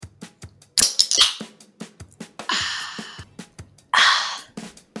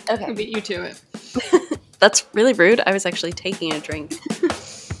Okay. I'll beat you to it. That's really rude. I was actually taking a drink.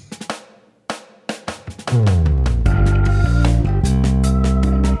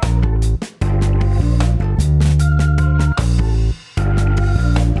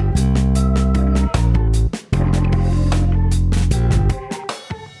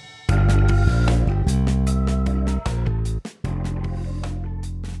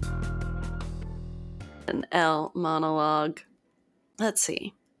 An L monologue. Let's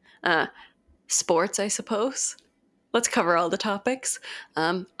see. Sports, I suppose. Let's cover all the topics.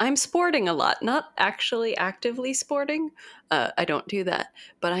 I'm sporting a lot, not actually actively sporting. I don't do that,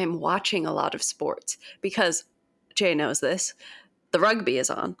 but I'm watching a lot of sports because Jay knows this. The rugby is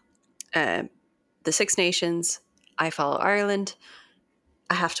on. The Six Nations. I follow Ireland.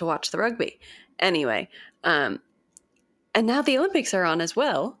 I have to watch the rugby. Anyway, and now the Olympics are on as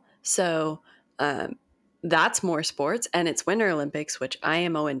well. So that's more sports, and it's Winter Olympics, which I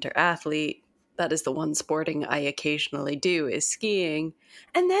am a winter athlete. That is the one sporting I occasionally do is skiing.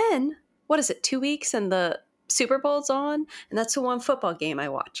 And then, what is it, 2 weeks and the Super Bowl's on? And that's the one football game I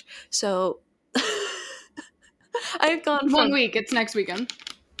watch. So I've gone from... 1 week. It's next weekend.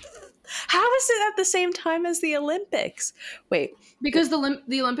 How is it at the same time as the Olympics? Wait. Because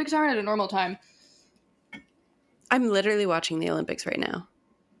the Olympics aren't at a normal time. I'm literally watching the Olympics right now.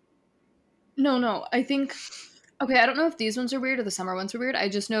 No. I think... Okay, I don't know if these ones are weird or the summer ones are weird. I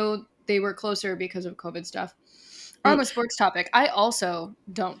just know they were closer because of COVID stuff. On a sports topic, I also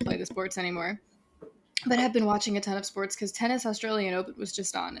don't play the sports anymore. But I've been watching a ton of sports because Tennis Australian Open was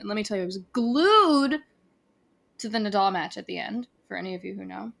just on. And let me tell you, I was glued to the Nadal match at the end, for any of you who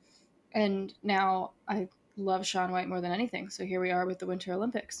know. And now I love Shaun White more than anything. So here we are with the Winter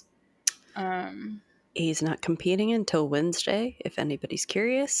Olympics. He's not competing until Wednesday, if anybody's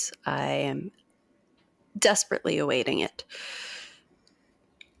curious. I am desperately awaiting it.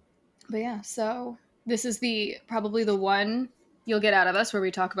 But yeah, so this is probably the one you'll get out of us where we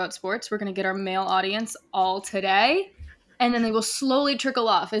talk about sports. We're going to get our male audience all today, and then they will slowly trickle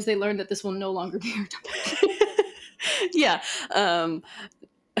off as they learn that this will no longer be our topic. Yeah.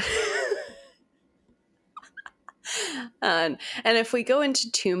 And if we go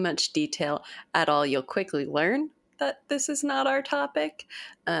into too much detail at all, you'll quickly learn that this is not our topic.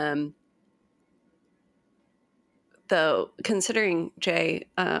 Though, considering Jay,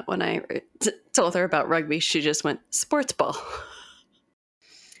 when I told her about rugby, she just went, sports ball.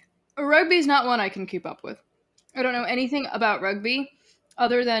 Rugby's not one I can keep up with. I don't know anything about rugby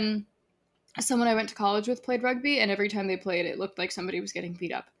other than someone I went to college with played rugby, and every time they played, it looked like somebody was getting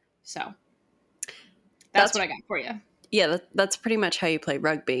beat up. So that's what I got for you. Yeah, that's pretty much how you play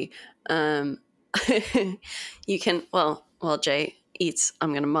rugby. You can, well, Jay eats, I'm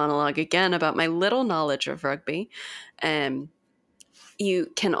going to monologue again about my little knowledge of rugby.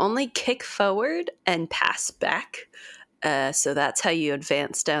 You can only kick forward and pass back. So that's how you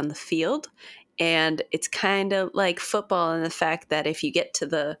advance down the field. And it's kind of like football in the fact that if you get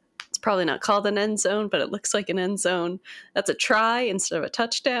to it's probably not called an end zone, but it looks like an end zone. That's a try instead of a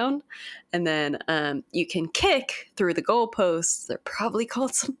touchdown. And then you can kick through the goalposts. They're probably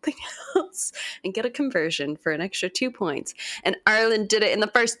called something else, and get a conversion for an extra 2 points. And Ireland did it in the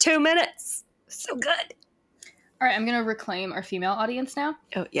first 2 minutes. So good. All right, I'm going to reclaim our female audience now.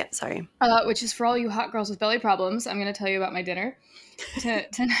 Oh, yeah, sorry. Which is for all you hot girls with belly problems. I'm going to tell you about my dinner.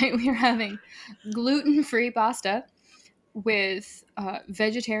 Tonight we are having gluten-free pasta with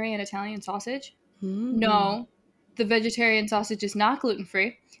vegetarian Italian sausage. No, the vegetarian sausage is not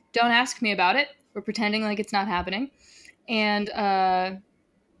gluten-free. Don't ask me about it. We're pretending like it's not happening. And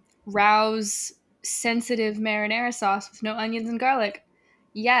Rao's sensitive marinara sauce with no onions and garlic.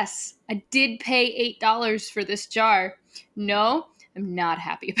 Yes, I did pay $8 for this jar. No, I'm not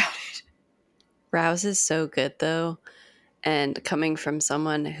happy about it. Rao's is so good, though. And coming from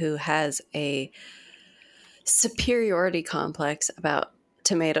someone who has a superiority complex about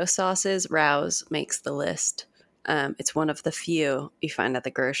tomato sauces, Rao's makes the list. It's one of the few you find at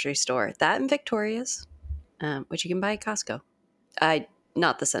the grocery store. That and Victoria's, which you can buy at Costco.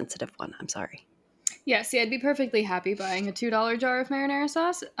 Not the sensitive one, I'm sorry. Yeah, see, I'd be perfectly happy buying a $2 jar of marinara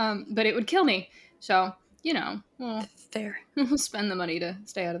sauce, but it would kill me. So, we'll fair. We'll spend the money to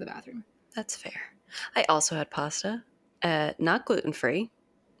stay out of the bathroom. That's fair. I also had pasta, not gluten-free,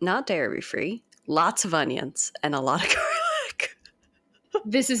 not dairy-free, lots of onions, and a lot of garlic.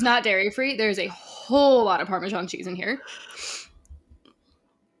 This is not dairy-free. There's a whole lot of Parmesan cheese in here.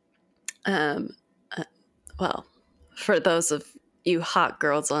 Well, for those of you hot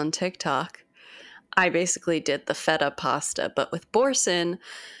girls on TikTok, I basically did the feta pasta, but with boursin,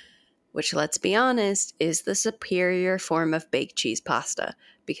 which, let's be honest, is the superior form of baked cheese pasta,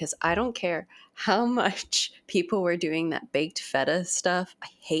 because I don't care how much people were doing that baked feta stuff. I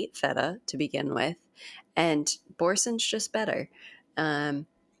hate feta to begin with, and Boursin's just better.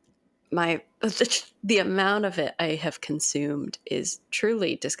 My the amount of it I have consumed is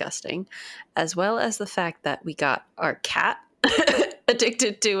truly disgusting, as well as the fact that we got our cat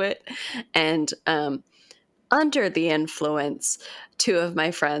addicted to it, and under the influence, two of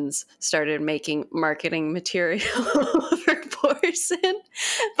my friends started making marketing material for Porson,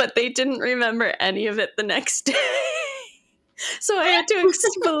 but they didn't remember any of it the next day. So I had to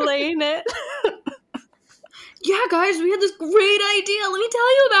explain it. Yeah, guys, we had this great idea. Let me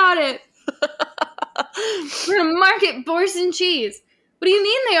tell you about it. We're gonna market Borson cheese. What do you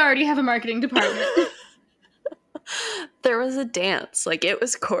mean they already have a marketing department? There was a dance, like it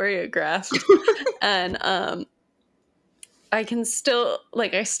was choreographed, and I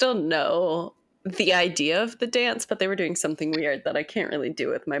still know the idea of the dance, but they were doing something weird that I can't really do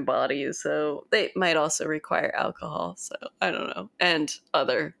with my body, so they might also require alcohol, so I don't know, and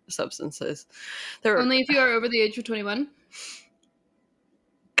other substances. There were, Only if you are over the age of 21.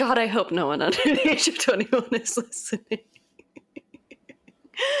 God, I hope no one under the age of 21 is listening.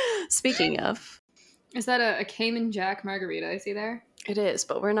 Speaking of, Is that a Cayman Jack margarita I see there? it is,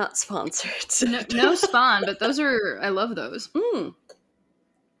 but we're not sponsored. So. No spawn, but those are, I love those.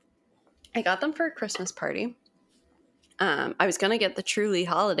 I got them for a Christmas party. I was going to get the Truly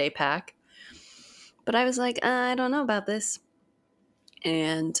holiday pack, but I was like, I don't know about this.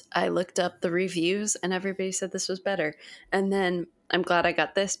 And I looked up the reviews and everybody said this was better. And then I'm glad I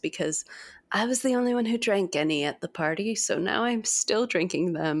got this because I was the only one who drank any at the party. So now I'm still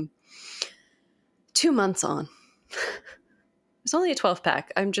drinking them 2 months on. It's only a 12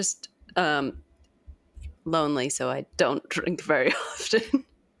 pack. I'm just lonely, so I don't drink very often.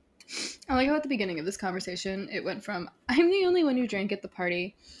 I like how at the beginning of this conversation, it went from, I'm the only one who drank at the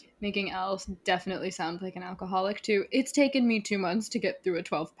party, making Alice definitely sound like an alcoholic, to, it's taken me 2 months to get through a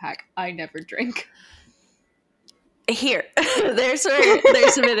 12 pack. I never drink. Here, there's a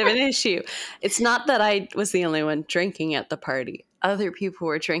bit of an issue. It's not that I was the only one drinking at the party. Other people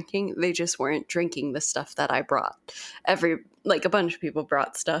were drinking. They just weren't drinking the stuff that I brought. A bunch of people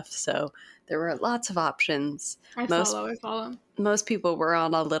brought stuff, so there were lots of options. I follow. Most people were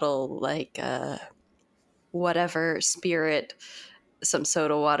on a little whatever spirit, some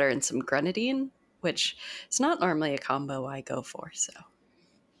soda water and some grenadine, which is not normally a combo I go for. So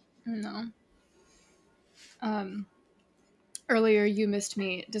No. Earlier you missed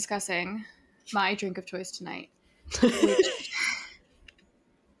me discussing my drink of choice tonight. Which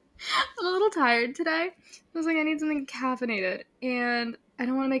I'm a little tired today. I was like, I need something caffeinated, and I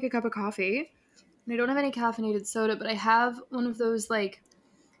don't want to make a cup of coffee, and I don't have any caffeinated soda, but I have one of those like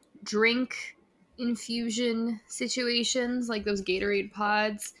drink infusion situations, like those Gatorade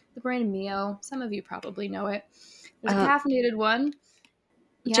pods, the brand Mio. Some of you probably know it. There's a caffeinated one.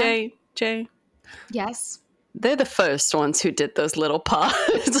 Yeah. Jay. Yes. They're the first ones who did those little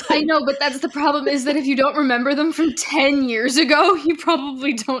pods. I know, but that's the problem, is that if you don't remember them from 10 years ago, you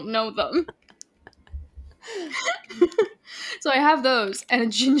probably don't know them. So I have those and a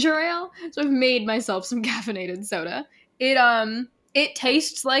ginger ale. So I've made myself some caffeinated soda. It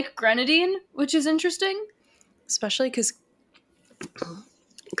tastes like grenadine, which is interesting. Especially because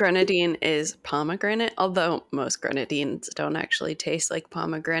grenadine is pomegranate, although most grenadines don't actually taste like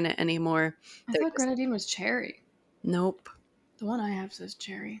pomegranate anymore. I thought grenadine was cherry. Nope. The one I have says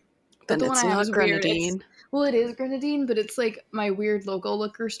cherry. Then But the one it's I have not is weird. grenadine. Well, it is grenadine, but it's like my weird local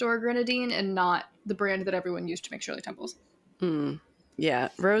liquor store grenadine and not the brand that everyone used to make Shirley Temples. Yeah,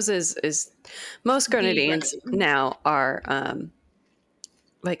 Rose's is most grenadines now are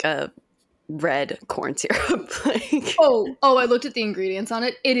like a red corn syrup. Like, I looked at the ingredients on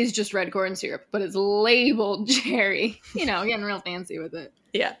it. It is just red corn syrup, but it's labeled cherry. You know, getting real fancy with it.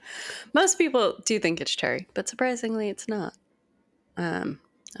 Yeah, most people do think it's cherry, but surprisingly, it's not.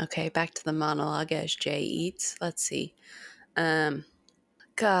 Okay, back to the monologue as Jay eats. Let's see.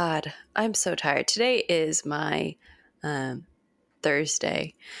 God, I'm so tired. Today is my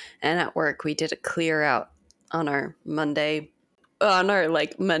Thursday, and at work we did a clear out on our Monday. On our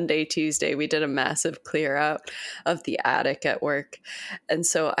Monday, Tuesday, we did a massive clear out of the attic at work. And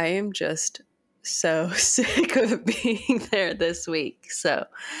so I am just so sick of being there this week. So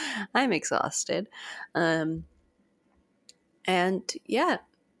I'm exhausted. And yeah,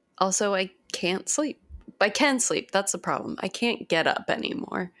 also I can't sleep. I can sleep. That's the problem. I can't get up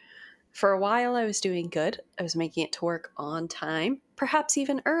anymore. For a while, I was doing good. I was making it to work on time, perhaps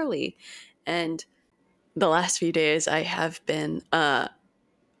even early. And the last few days, I have been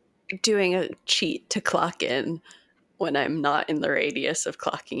doing a cheat to clock in when I'm not in the radius of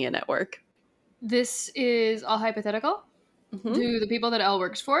clocking in at work. This is all hypothetical. Mm-hmm. To the people that Elle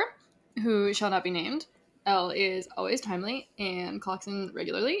works for, who shall not be named, Elle is always timely and clocks in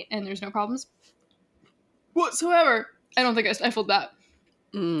regularly, and there's no problems whatsoever. I don't think I stifled that.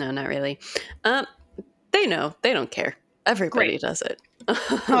 No, not really. They know. They don't care. Everybody Great. does it.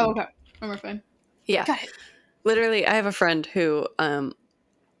 Oh, okay. And we're fine. Yeah. Got it. Literally, I have a friend who, I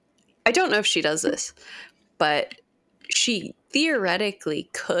don't know if she does this, but she theoretically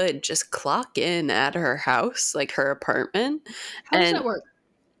could just clock in at her house, like her apartment. How does that work?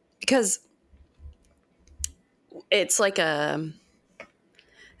 Because it's like I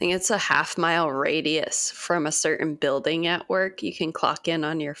think it's a half-mile radius from a certain building at work. You can clock in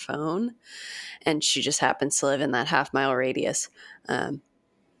on your phone, and she just happens to live in that half-mile radius.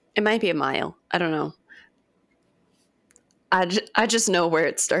 It might be a mile. I don't know. I just know where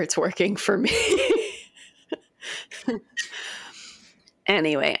it starts working for me.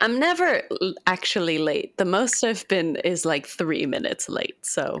 Anyway, I'm never actually late. The most I've been is like 3 minutes late,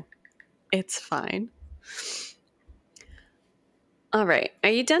 so it's fine. All right. Are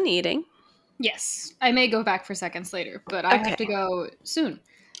you done eating? Yes. I may go back for seconds later, but I have to Okay. go soon.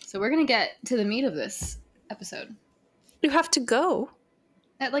 So we're going to get to the meat of this episode You have to go.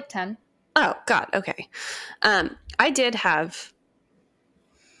 at like 10. Oh, God. Okay. I did have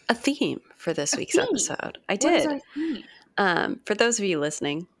a theme for this A week's theme. episode. I What is did. our theme? For those of you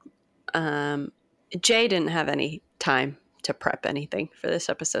listening, Jay didn't have any time to prep anything for this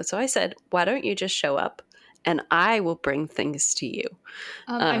episode. So I said, why don't you just show up and I will bring things to you?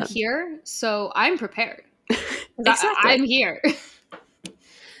 I'm here, so I'm prepared. Exactly. I'm here.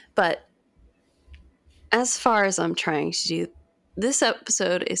 But as far as I'm trying to do, this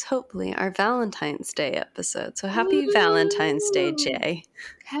episode is hopefully our Valentine's Day episode. So happy Valentine's Day, Ooh. Jay.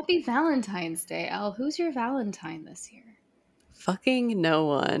 Happy Valentine's Day, Elle. Who's your Valentine this year? Fucking no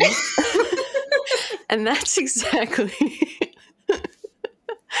one. And that's exactly.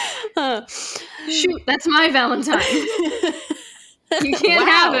 Shoot, that's my Valentine. You can't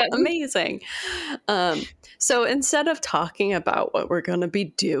have it. Amazing. So instead of talking about what we're going to be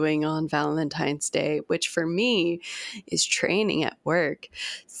doing on Valentine's Day, which for me is training at work,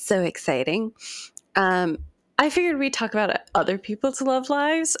 so exciting. I figured we'd talk about other people's love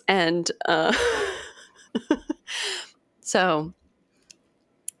lives, and so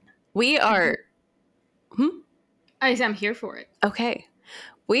we are. I'm here for it. Okay.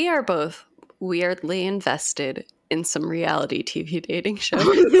 We are both weirdly invested in some reality TV dating shows.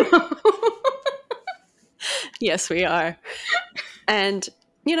 Yes, we are. And,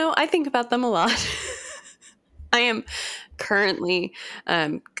 I think about them a lot. I am currently,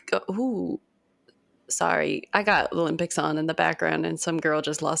 sorry, I got Olympics on in the background and some girl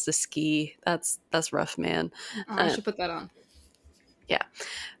just lost a ski. That's rough, man. I should put that on. Yeah.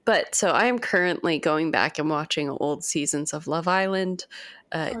 But so I am currently going back and watching old seasons of Love Island,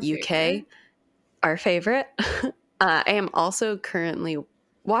 UK, favorite. Our favorite. I am also currently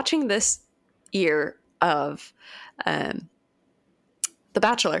watching this year of The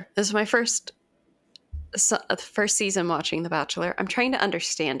Bachelor. This is my first season watching The Bachelor. I'm trying to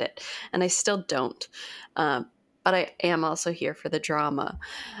understand it, and I still don't. But I am also here for the drama.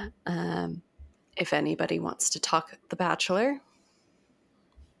 If anybody wants to talk The Bachelor,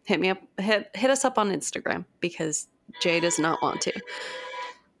 hit me up. Hit us up on Instagram because Jay does not want to.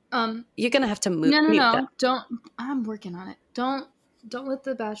 You're gonna have to mute. No. Don't. I'm working on it. Don't let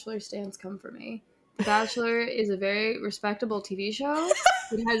the Bachelor stands come for me. The Bachelor is a very respectable TV show.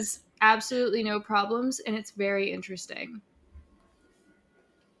 It has absolutely no problems, and it's very interesting.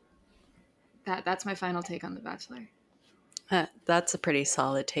 That's my final take on The Bachelor. That's a pretty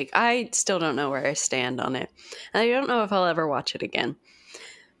solid take. I still don't know where I stand on it. And I don't know if I'll ever watch it again.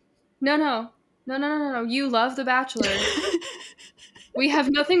 No. You love The Bachelor. We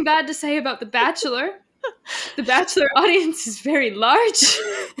have nothing bad to say about The Bachelor. The Bachelor audience is very large.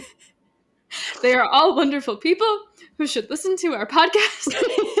 They are all wonderful people who should listen to our podcast,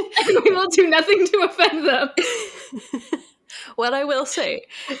 and we will do nothing to offend them. What I will say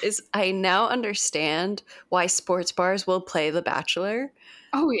is I now understand why sports bars will play The Bachelor.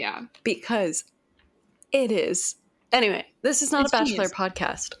 Oh, yeah. Because it is. Anyway, this is not a Bachelor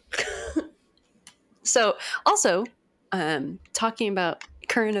podcast. So, also, talking about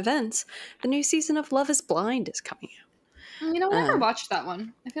current events, the new season of Love is Blind is coming out. I never watched that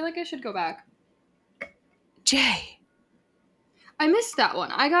one. I feel like I should go back. Jay. I missed that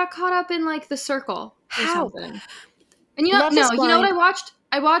one. I got caught up in, like, The Circle or something. And you know what I watched?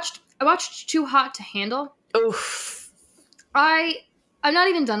 I watched Too Hot to Handle. Oof. I I'm not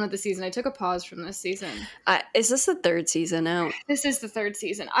even done with the season. I took a pause from this season. Is this the third season out? This is the third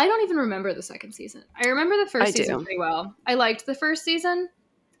season. I don't even remember the second season. I remember the I first season do. pretty well. I liked the first season.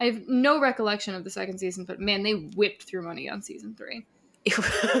 I have no recollection of the second season, but man, they whipped through money on season 3.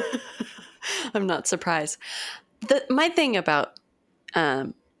 I'm not surprised. My thing about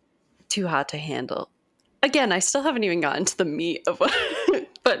Too Hot to Handle. Again, I still haven't even gotten to the meat of what,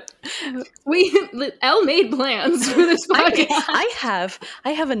 but Elle made plans for this podcast. I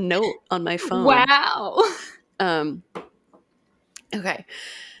have a note on my phone. Wow. Okay,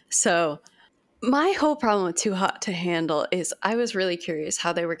 so my whole problem with Too Hot to Handle is I was really curious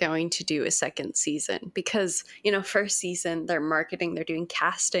how they were going to do a second season because, first season they're marketing, they're doing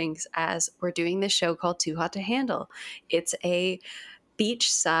castings as we're doing this show called Too Hot to Handle. It's a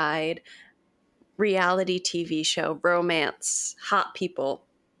beachside reality TV show, romance, hot people.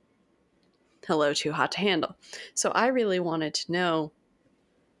 Hello, Too Hot to Handle. So I really wanted to know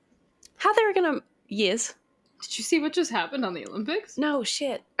how they were going to. Yes. Did you see what just happened on the Olympics? No,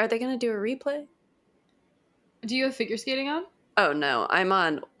 shit. Are they going to do a replay? Do you have figure skating on? Oh, no. I'm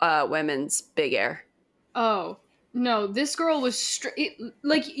on women's big air. Oh. No, this girl was straight.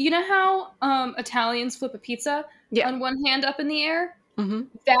 Like, you know how Italians flip a pizza on one hand up in the air? Mm-hmm.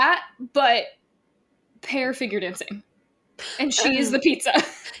 That, but pair figure dancing. And she is the pizza.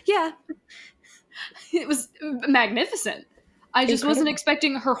 Yeah. It was magnificent. I just wasn't Incredible.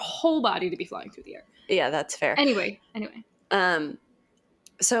 expecting her whole body to be flying through the air. Yeah, that's fair. Anyway.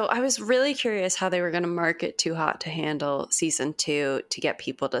 So I was really curious how they were going to market Too Hot to Handle season 2 to get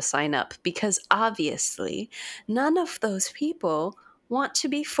people to sign up because obviously none of those people want to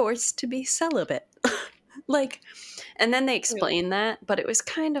be forced to be celibate. And then they explained that, but it was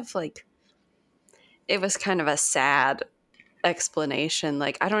kind of a sad explanation.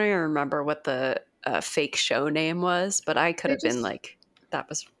 Like, I don't even remember what the fake show name was, but I could have been like, that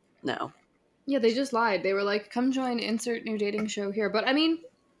was no. Yeah, they just lied. They were like, come join insert new dating show here. But I mean,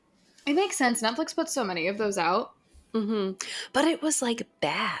 it makes sense. Netflix puts so many of those out. Mm-hmm. But it was like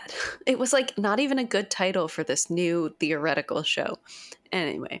bad. It was like not even a good title for this new theoretical show.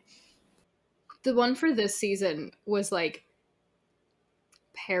 Anyway. The one for this season was like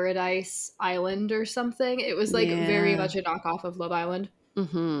Paradise Island or something. It was like very much a knockoff of Love Island.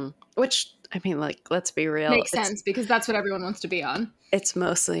 Mm-hmm. Which, I mean, like, let's be real. Makes sense because that's what everyone wants to be on. It's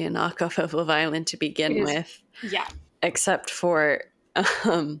mostly a knockoff of Love Island to begin with. Yeah. Except for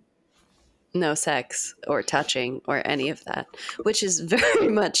no sex or touching or any of that, which is very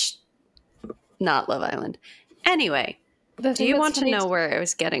much not Love Island. Anyway, do you want to know where I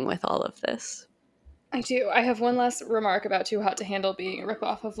was getting with all of this? I do. I have one last remark about Too Hot to Handle being a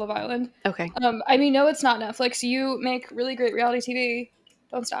ripoff of Love Island. Okay. I mean, no, it's not Netflix. You make really great reality TV.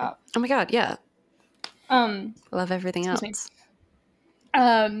 Don't stop. Oh my god, yeah. Love everything else.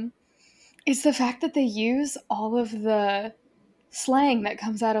 It's the fact that they use all of the slang that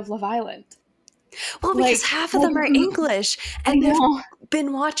comes out of Love Island. Well, because half of them are English, and they've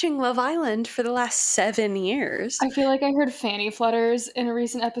been watching Love Island for the last 7 years. I feel like I heard fanny flutters in a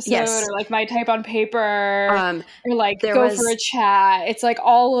recent episode, or like my type on paper, or like go for a chat. It's like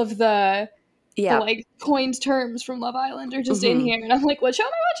all of the like coined terms from Love Island are just in here, and I'm like, what show am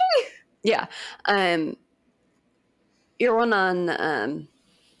I watching? Yeah. Your one on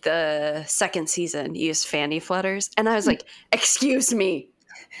the second season used fanny flutters, and I was like, excuse me.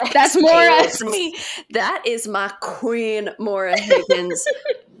 That's Maura. Me. That is my queen, Maura Higgins.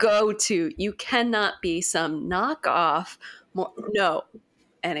 Go to. You cannot be some knockoff. No.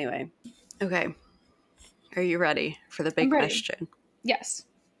 Anyway. Okay. Are you ready for the big question? Yes.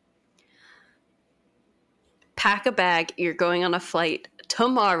 Pack a bag. You're going on a flight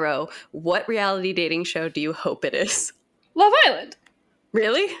tomorrow. What reality dating show do you hope it is? Love Island.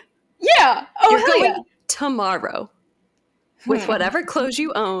 Really? Yeah. Oh, you're hell going yeah. Tomorrow. With whatever clothes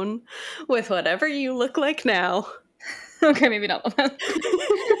you own, with whatever you look like now. Okay, maybe not.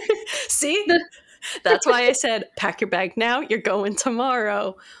 See? That's why I said, pack your bag now, you're going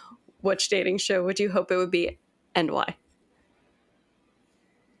tomorrow. Which dating show would you hope it would be, and why?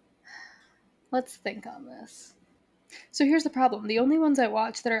 Let's think on this. So here's the problem. The only ones I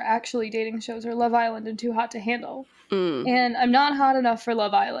watch that are actually dating shows are Love Island and Too Hot to Handle. And I'm not hot enough for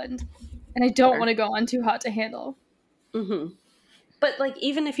Love Island. And I don't want to go on Too Hot to Handle. Mm-hmm. But, like,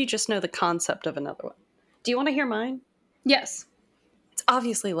 even if you just know the concept of another one. Do you want to hear mine? Yes. It's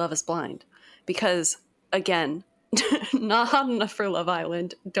obviously Love is Blind. Because, again, not hot enough for Love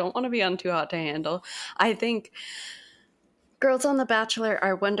Island. Don't want to be on Too Hot to Handle. I think girls on The Bachelor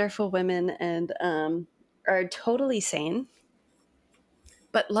are wonderful women and are totally sane.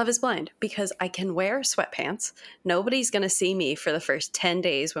 but Love is Blind because I can wear sweatpants. Nobody's going to see me for the first 10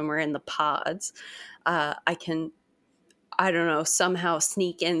 days when we're in the pods. I can, I don't know, somehow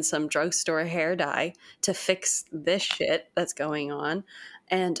sneak in some drugstore hair dye to fix this shit that's going on.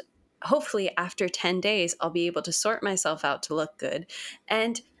 And hopefully, after 10 days, I'll be able to sort myself out to look good.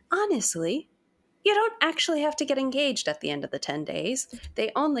 And honestly, you don't actually have to get engaged at the end of the 10 days.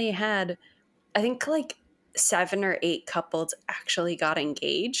 They only had, I think, like 7 or 8 couples actually got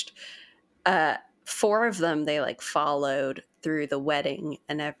engaged. uh 4 of them they like followed through the wedding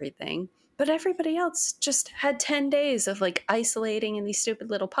and everything, but everybody else just had 10 days of like isolating in these stupid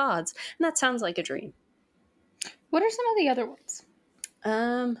little pods, and that sounds like a dream. What are some of the other ones?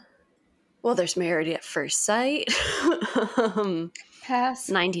 um well, there's Married at First Sight. Pass.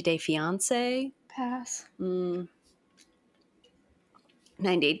 90 Day Fiance. Pass. 90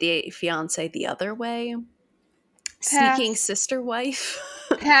 Day Fiance the other way. Sneaking Pass. Sister Wife.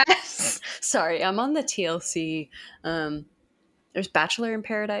 Pass. Sorry, I'm on the TLC. There's Bachelor in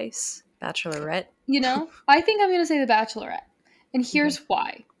Paradise, Bachelorette. You know, I think I'm going to say The Bachelorette. And here's Okay.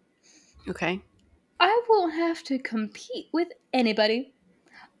 why. Okay. I won't have to compete with anybody.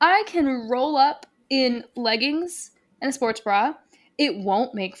 I can roll up in leggings and a sports bra. It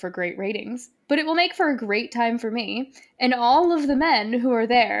won't make for great ratings, but it will make for a great time for me. And all of the men who are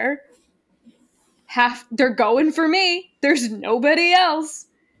there, they're going for me. There's nobody else.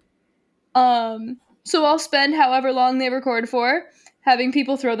 So I'll spend however long they record for having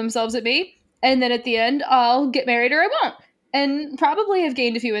people throw themselves at me, and then at the end I'll get married or I won't. And probably have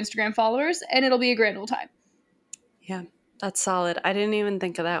gained a few Instagram followers, and it'll be a grand old time. Yeah, that's solid. I didn't even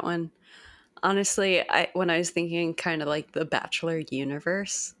think of that one. Honestly, when I was thinking kind of like the Bachelor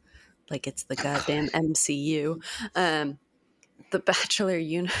universe, like it's the goddamn MCU, the Bachelor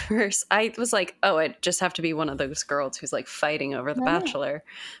universe, I was like, oh, I just have to be one of those girls who's like fighting over the No, Bachelor.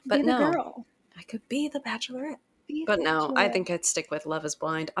 be But the no, girl. I could be the Bachelorette. Be But the no, I bachelorette. think I'd stick with Love is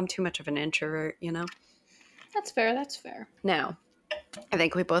Blind. I'm too much of an introvert, you know? That's fair. That's fair. Now, I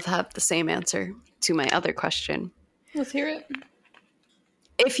think we both have the same answer to my other question. Let's hear it.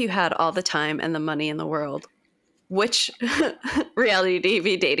 If you had all the time and the money in the world, which reality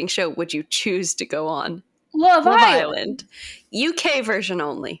TV dating show would you choose to go on? Love Love Island. Island. UK version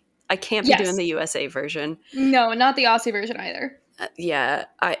only. I can't be doing Yes. the USA version. No, not the Aussie version either. Yeah,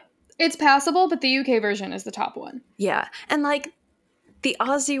 It's passable, but the UK version is the top one. yeah. And like the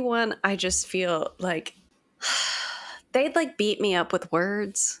Aussie one, I just feel like they'd like beat me up with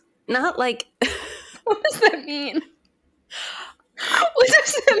words. Not like What does that mean? What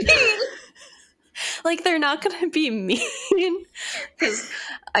does that mean? like they're not gonna be mean, because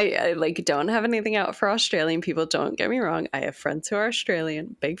I like don't have anything out for Australian people, don't get me wrong. I have friends who are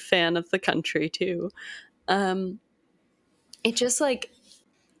Australian, big fan of the country too. It just like,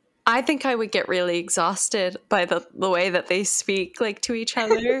 I think I would get really exhausted by the way that they speak like to each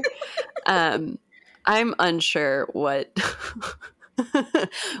other. I'm unsure what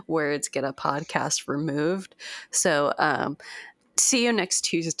words get a podcast removed. So See You Next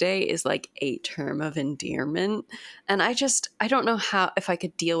Tuesday is like a term of endearment. And I don't know how, if I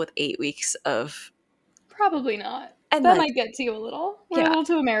could deal with 8 weeks of, Probably not. and That like, might get to you a little. We're a yeah, little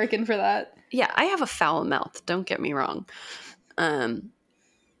too American for that. yeah, I have a foul mouth. Don't get me wrong.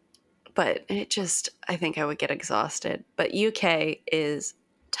 But it just, I think I would get exhausted. But UK is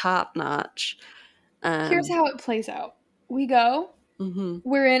top notch. Here's how it plays out. We go. Mm-hmm.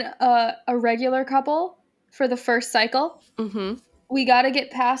 We're in a regular couple for the first cycle. Mm-hmm. We got to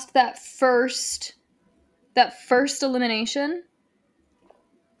get past that first elimination,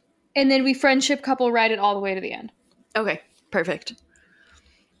 and then we friendship couple ride it all the way to the end. Okay, perfect.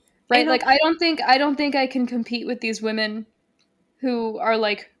 Right? Like I don't think I can compete with these women who are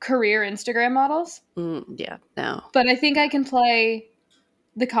like career Instagram models. Yeah, no. But I think I can play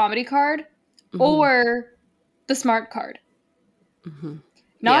the comedy card Mm-hmm. or the smart card. Mm-hmm.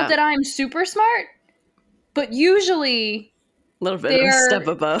 Not that I'm super smart, but usually a little bit of a step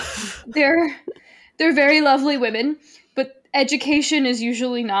above. They're very lovely women, but education is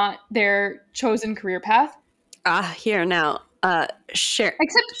usually not their chosen career path. Here now. Except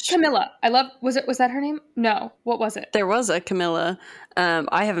Camilla. Was that her name? No. What was it? There was a Camilla.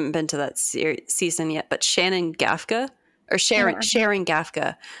 I haven't been to that season yet, but Sharon Gafka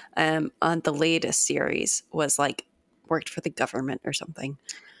on the latest series was like worked for the government or something.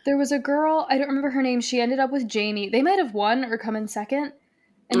 There was a girl, I don't remember her name. She ended up with Jamie. They might have won or come in second.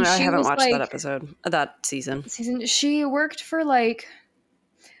 And I she haven't was watched like, that episode, that season. She worked for like,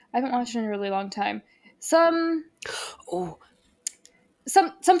 I haven't watched it in a really long time. Something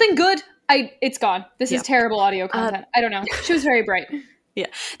good. It's gone. This is terrible audio content. I don't know. She was very bright. Yeah.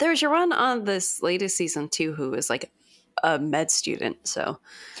 There was your one on this latest season too who was like a med student. So,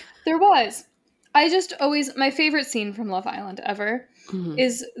 There was. I just always, my favorite scene from Love Island ever mhm.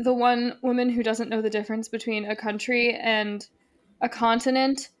 is the one woman who doesn't know the difference between a country and a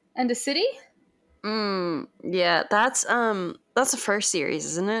continent and a city. Yeah, that's the first series,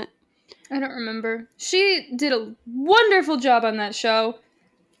 isn't it? I don't remember. She did a wonderful job on that show.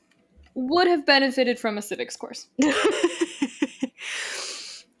 Would have benefited from a civics course.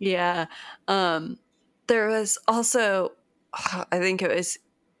 Yeah. Um, there was also, I think it was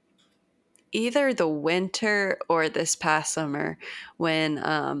either the winter or this past summer when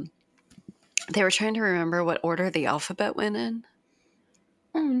they were trying to remember what order the alphabet went in.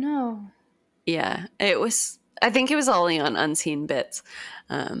 Oh no. Yeah, it was. I think it was only on Unseen Bits,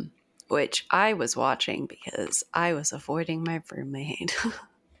 um, which I was watching because I was avoiding my roommate.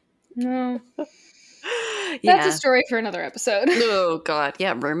 No. That's a Yeah. story for another episode. Oh God.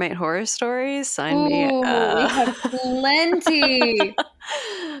 Yeah. Roommate horror stories. Sign me Ooh, we up. have plenty.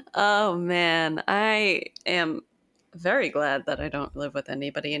 Oh man, I am very glad that I don't live with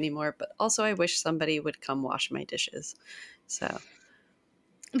anybody anymore. But also, I wish somebody would come wash my dishes. So.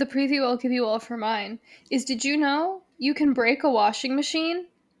 The preview I'll give you all for mine is, did you know you can break a washing machine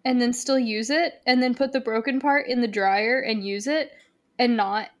and then still use it and then put the broken part in the dryer and use it and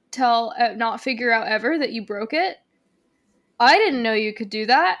not figure out ever that you broke it? I didn't know you could do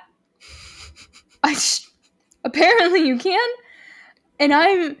that. Apparently you can, and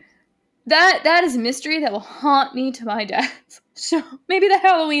that is a mystery that will haunt me to my death. So maybe the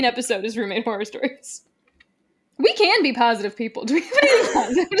Halloween episode is roommate horror stories. We can be positive people. Do we have anything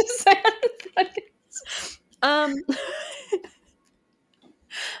positive to say on this podcast? Um.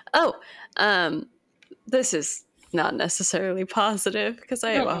 Oh. Um. This is not necessarily positive because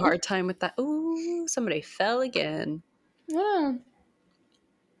I have a Oh, hard time with that. Ooh, somebody fell again. yeah.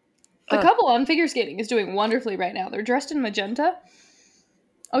 The Oh, couple on figure skating is doing wonderfully right now. They're dressed in magenta.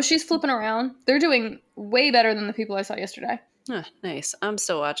 Oh, she's flipping around. They're doing way better than the people I saw yesterday. nice. I'm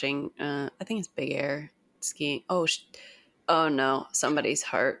still watching. I think it's Big Air skiing. Oh no, somebody's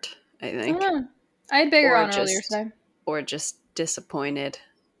hurt. I I don't think, know. I had Bigger or on earlier just, today. or just disappointed,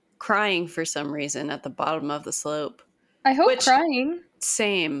 crying for some reason at the bottom of the slope. I hope Which crying.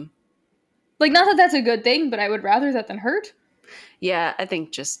 same. Like, not that that's a good thing, but I would rather that than hurt. Yeah, I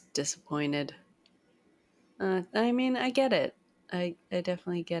think just disappointed. I mean, I get it. I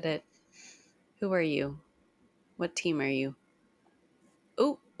definitely get it. Who are you? What team are you?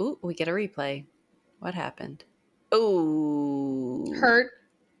 Ooh, we get a replay. What happened? Oh, Hurt.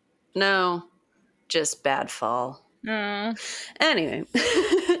 no, just bad fall. Uh, Anyway,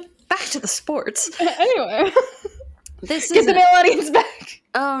 back to the sports. anyway, This get the isn't. male audience back.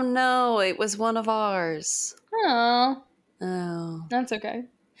 Oh no, it was one of ours. Oh, Oh, that's okay.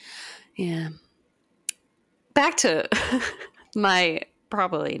 yeah. Back to my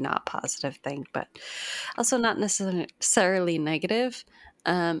probably not positive thing, but also not necessarily negative.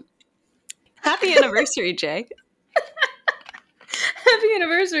 Um, Happy anniversary, Jay. Happy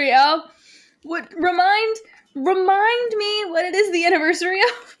anniversary, Al. What remind me what it is the anniversary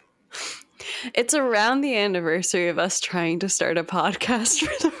of? It's around the anniversary of us trying to start a podcast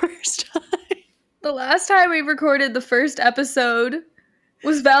for the first time. The last time we recorded the first episode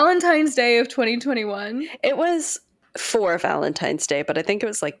was Valentine's Day of 2021. It was for Valentine's Day, but I think it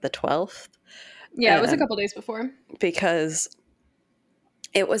was like the 12th, Yeah, it was a couple days before. because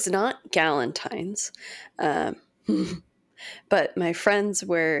it was not Galentine's. Um, but my friends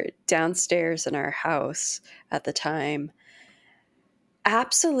were downstairs in our house at the time,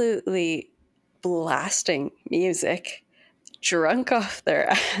 absolutely blasting music, drunk off their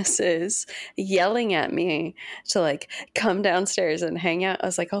asses, yelling at me to like come downstairs and hang out. I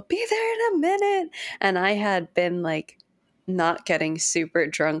was like, I'll be there in a minute. And I had been like not getting super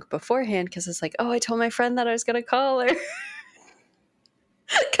drunk beforehand because it's like, oh, I told my friend that I was gonna call her.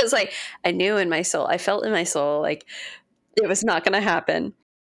 Because I knew in my soul, I felt in my soul like it was not gonna happen.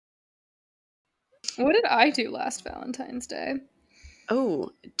 What did I do last Valentine's Day? Oh,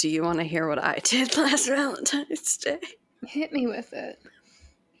 do you want to hear what I did last Valentine's Day? Hit me with it.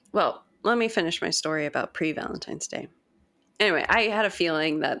 Well, let me finish my story about pre-Valentine's Day. Anyway, I had a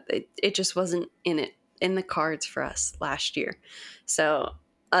feeling that it just wasn't in the cards for us last year. So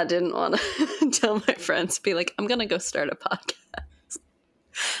I didn't want to tell my friends, be like, I'm going to go start a podcast.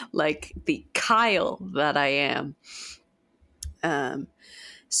 Like the Kyle that I am.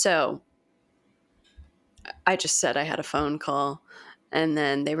 So I just said I had a phone call, and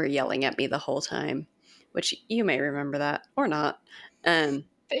then they were yelling at me the whole time, which you may remember that or not.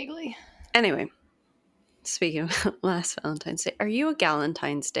 Vaguely. Anyway, speaking of last Valentine's Day, are you a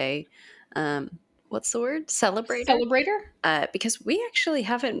Galentine's Day? What's the word? Celebrator? Celebrator? Because we actually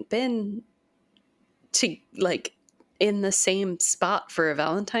haven't been to like in the same spot for a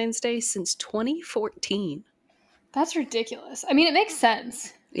Valentine's Day since 2014. That's ridiculous. I mean, it makes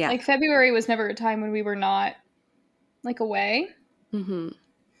sense. Yeah. Like, February was never a time when we were not, like, away. Mm-hmm.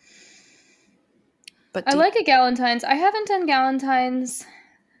 But I do like a Galentine's. I haven't done Galentine's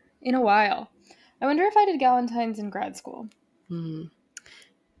in a while. I wonder if I did Galentine's in grad school.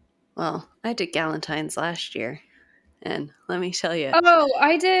 well, I did Galentine's last year, and let me tell you, Oh,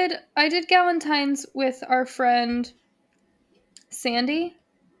 I did Galentine's with our friend Sandy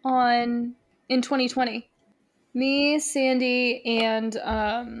on in 2020. Me, Sandy, and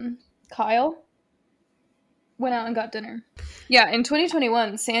Kyle went out and got dinner. Yeah, in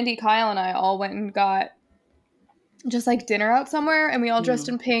 2021, Sandy, Kyle, and I all went and got just like dinner out somewhere, and we all dressed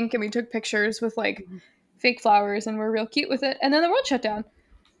in pink, and we took pictures with like fake flowers, and we're real cute with it. And then the world shut down.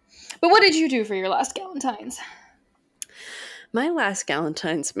 But what did you do for your last Galentine's? my last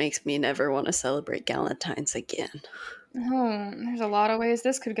Galentine's makes me never want to celebrate Galentine's again. Oh, there's a lot of ways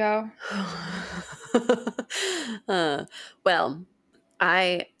this could go. Well,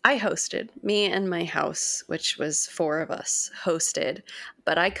 I hosted. Me and my house, which was 4 of us, hosted,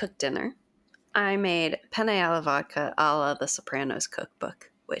 but I cooked dinner. I made penne alla vodka a la the Sopranos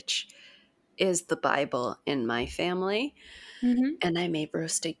cookbook, which is the Bible in my family. Mm-hmm. And I made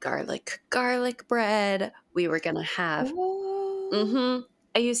roasted garlic bread. We were gonna have. Oh,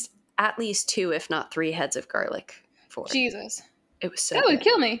 I used at least 2, if not 3 heads of garlic for it. Jesus. It was so That would good.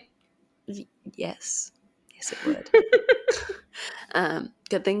 kill me. Yes, it would.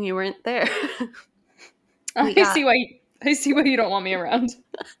 Good thing you weren't there. We I got see why. I see why you don't want me around.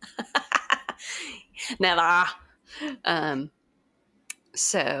 never.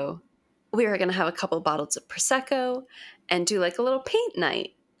 So we were gonna have a couple bottles of prosecco and do like a little paint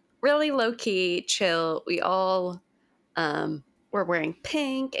night, really low key, chill. We all were wearing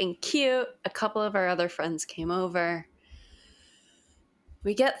pink and cute. A couple of our other friends came over.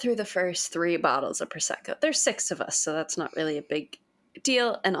 We get through the first 3 bottles of prosecco. There's 6 of us, so that's not really a big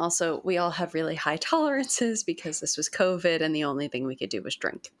deal. And also, we all have really high tolerances because this was COVID, and the only thing we could do was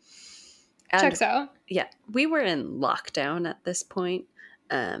drink. And Checks out. yeah, we were in lockdown at this point.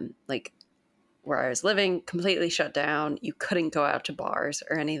 Like where I was living, completely shut down. You couldn't go out to bars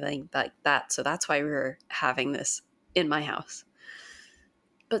or anything like that. So that's why we were having this in my house.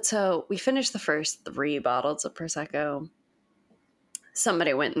 But so we finished the first 3 bottles of prosecco.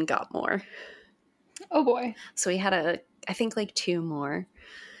 Somebody went and got more. Oh boy. So we had I think like 2 more.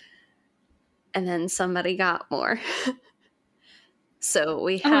 And then somebody got more. So Oh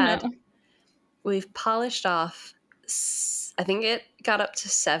no. we've polished off, I think it got up to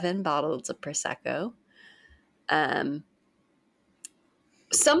 7 bottles of prosecco.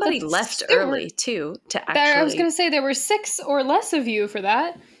 Somebody left There were. early too to I was actually, gonna say there were 6 or less of you for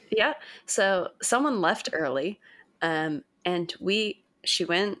that. yeah. So someone left early, and she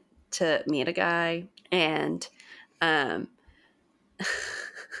went to meet a guy, and um,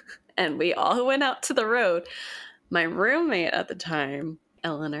 and we all went out to the road. My roommate at the time,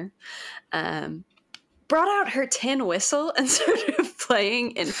 Eleanor, brought out her tin whistle and started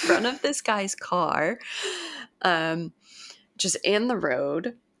playing in front of this guy's car, just in the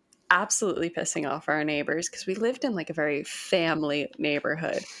road, absolutely pissing off our neighbors because we lived in like a very family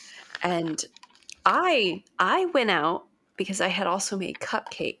neighborhood. And I went out because I had also made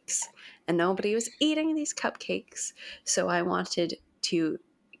cupcakes and nobody was eating these cupcakes. So I wanted to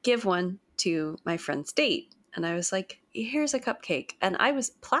give one to my friend's date. And I was like, here's a cupcake. And I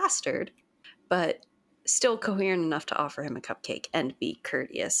was plastered, but still coherent enough to offer him a cupcake and be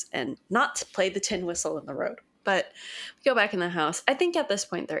courteous and not to play the tin whistle in the road. But we go back in the house. I think at this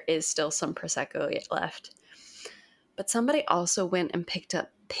point there is still some Prosecco left. But somebody also went and picked up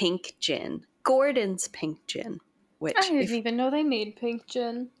pink gin, Gordon's pink gin, I which didn't even know they made pink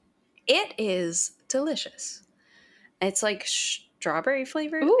gin. it is delicious. It's like strawberry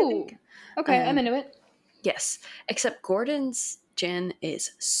flavored, I Ooh. think. Okay, I'm into it. Yes, except Gordon's gin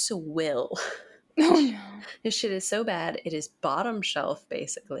is swill. Oh no. This shit is so bad. It is bottom shelf,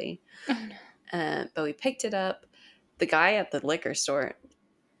 basically. Oh no. But we picked it up. The guy at the liquor store,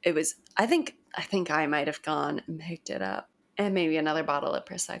 it was, I think I might have gone and picked it up. And maybe another bottle of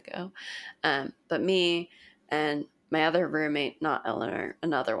Prosecco. But me and my other roommate, not Eleanor,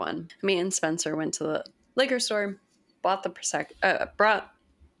 another one, me and Spencer went to the liquor store, bought the Prosecco,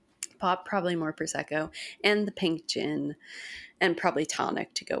 bought probably more Prosecco and the pink gin and probably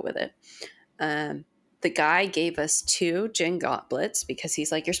tonic to go with it. The guy gave us 2 gin goblets because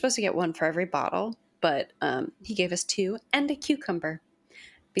he's like, you're supposed to get one for every bottle. but he gave us 2 and a cucumber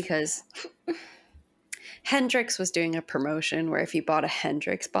because Hendrix was doing a promotion where if you bought a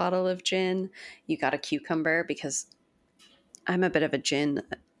Hendrix bottle of gin, you got a cucumber because I'm a bit of a gin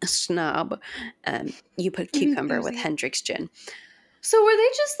snob. You put cucumber with Enthusiast. Hendrix gin. So were they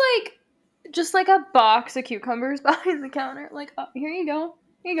just like a box of cucumbers behind the counter? Like, oh, here you go.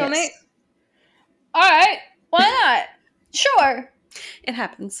 Here you go, Yes, mate. All right. Why not? Sure. it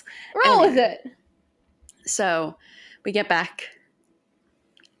happens. Roll with Anyway, it. so we get back.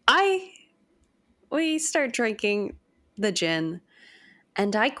 We start drinking the gin,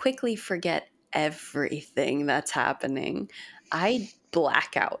 and I quickly forget everything that's happening. I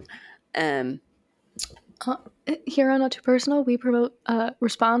black out. Um, Uh, Here on Not Too Personal, we promote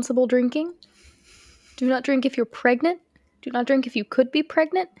responsible drinking. Do not drink if you're pregnant. Do not drink if you could be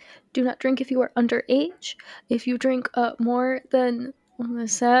pregnant. Do not drink if you are underage. If you drink more than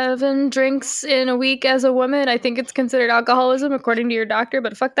 7 drinks in a week as a woman, I think it's considered alcoholism according to your doctor,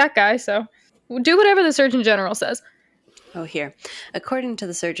 but fuck that guy, so do whatever the Surgeon General says. Oh, here. According to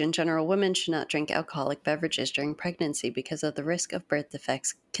the Surgeon General, women should not drink alcoholic beverages during pregnancy because of the risk of birth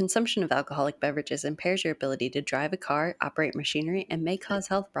defects. Consumption of alcoholic beverages impairs your ability to drive a car, operate machinery, and may cause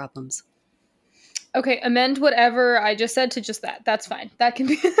health problems. Okay, amend whatever I just said to just that. That's fine. That can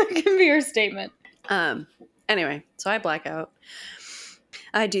be that can be your statement. Anyway, so I black out.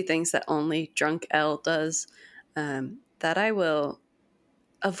 I do things that only drunk L does, that I will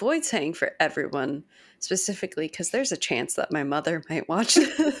avoid saying for everyone, specifically because there's a chance that my mother might watch,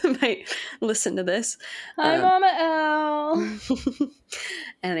 might listen to this. Hi, Mama L.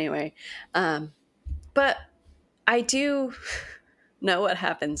 Anyway, but I do know what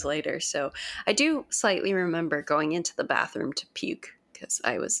happens later, so I do slightly remember going into the bathroom to puke because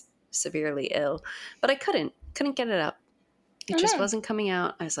I was severely ill, but I couldn't get it up. It just wasn't coming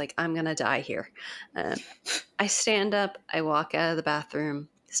out. I was like, I'm gonna die here. I stand up, I walk out of the bathroom.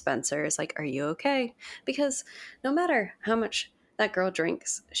 Spencer is like, are you okay? Because no matter how much that girl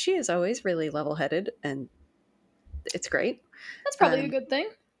drinks, she is always really level-headed, and it's great. That's probably a good thing.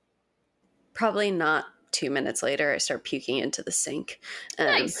 Probably not 2 minutes later, I start puking into the sink.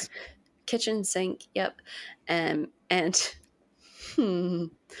 Nice. Kitchen sink, yep. And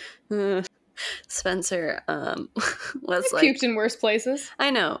Spencer was I like, puked in worse places. I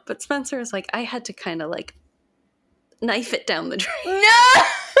know, but Spencer was like, I had to kind of like knife it down the drain. No!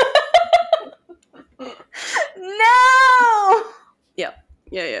 No! Yep.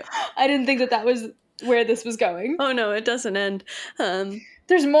 Yeah. I didn't think that was where this was going. Oh no, it doesn't end.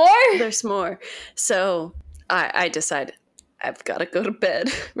 There's more? There's more. So I decided I've got to go to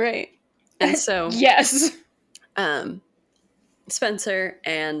bed, right? And so yes. Spencer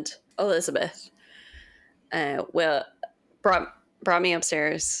and Elizabeth brought me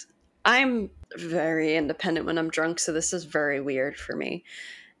upstairs. I'm very independent when I'm drunk, so this is very weird for me.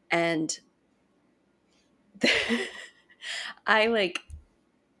 And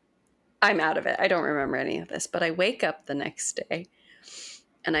I'm out of it. I don't remember any of this, but I wake up the next day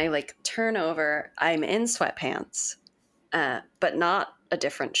and I turn over. I'm in sweatpants, but not a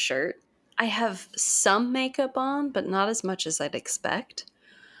different shirt. I have some makeup on, but not as much as I'd expect.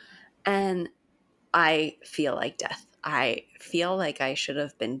 And I feel like death. I feel like I should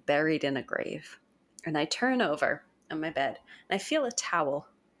have been buried in a grave. And I turn over on my bed and I feel a towel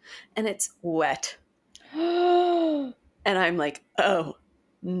and it's wet. And I'm like, oh,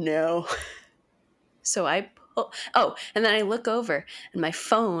 no. So I pull. Oh, and then I look over and my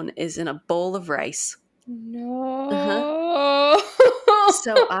phone is in a bowl of rice. No. Uh-huh.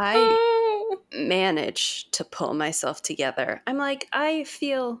 So I manage to pull myself together. I'm like, I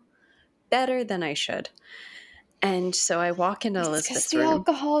feel better than I should. And so I walk into Elizabeth's room. The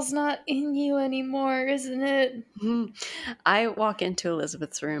alcohol's not in you anymore, isn't it? I walk into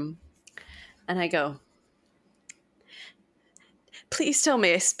Elizabeth's room and I go, please tell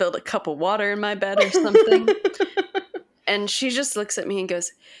me I spilled a cup of water in my bed or something. And she just looks at me and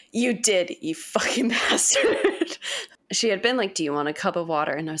goes, you did, you fucking bastard. She had been like, do you want a cup of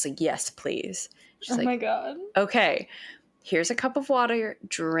water? And I was like, yes, please. She's my God. Okay, here's a cup of water.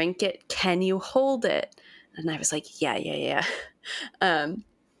 Drink it. Can you hold it? And I was like, yeah.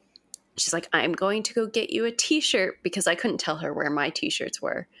 She's like, I'm going to go get you a t-shirt because I couldn't tell her where my t-shirts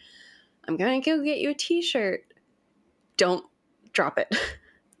were. I'm going to go get you a t-shirt. Don't drop it.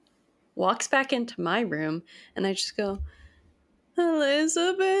 Walks back into my room and I just go,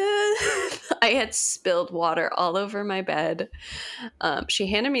 Elizabeth. I had spilled water all over my bed. She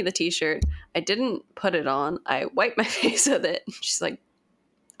handed me the t-shirt. I didn't put it on. I wiped my face with it. She's like,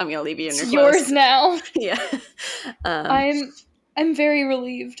 I'm going to leave you in your clothes. Yours now. Yeah. I'm very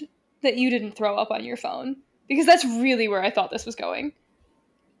relieved. that you didn't throw up on your phone. Because that's really where I thought this was going.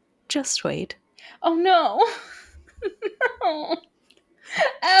 Just wait. Oh no. No.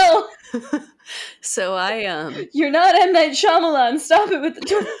 Ow. So You're not M. Night Shyamalan. Stop it with the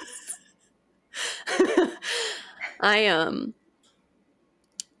twists.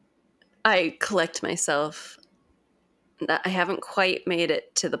 I collect myself. I haven't quite made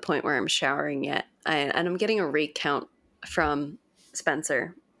it to the point where I'm showering yet. And I'm getting a recount from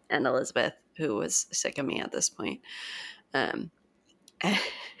Spencer and Elizabeth, who was sick of me at this point. Um,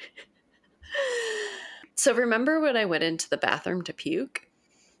 so remember when I went into the bathroom to puke?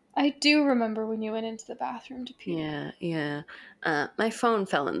 I do remember when you went into the bathroom to puke. Yeah. My phone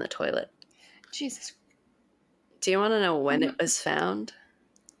fell in the toilet. Jesus. Do you want to know when it was found?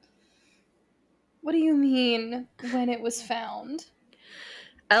 What do you mean when it was found?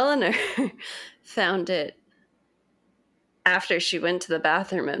 Eleanor found it after she went to the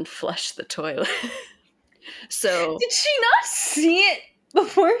bathroom and flushed the toilet. So Did she not see it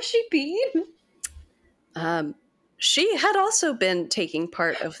before she peed? She had also been taking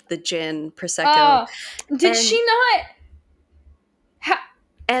part of the gin prosecco, Did and she not?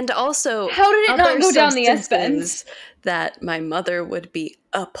 and also How did it not other go down the S-Bends? substances that my mother would be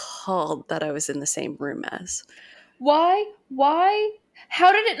appalled that I was in the same room as. Why?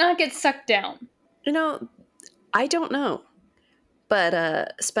 How did it not get sucked down? You know, I don't know.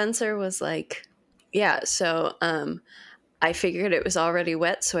 But Spencer was like, yeah, so I figured it was already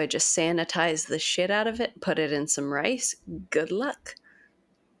wet, so I just sanitized the shit out of it, put it in some rice. Good luck.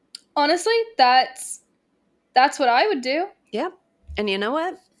 Honestly, that's what I would do. Yep. And you know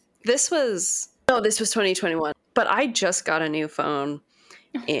what? This was 2021, but I just got a new phone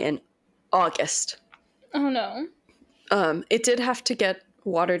in August. Oh no. It did have to get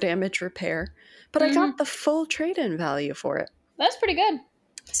water damage repair, but I got the full trade-in value for it. That's pretty good.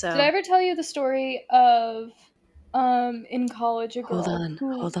 So Did I ever tell you the story of in college a hold girl on,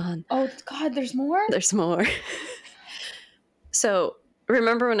 who hold on. Oh god, there's more? There's more. So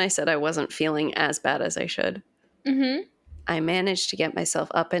remember when I said I wasn't feeling as bad as I should? Mm-hmm. I managed to get myself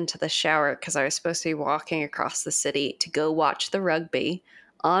up into the shower because I was supposed to be walking across the city to go watch the rugby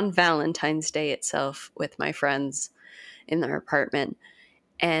on Valentine's Day itself with my friends in their apartment.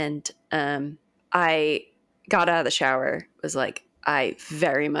 And I got out of the shower, was like, I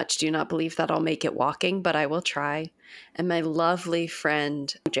very much do not believe that I'll make it walking, but I will try. And my lovely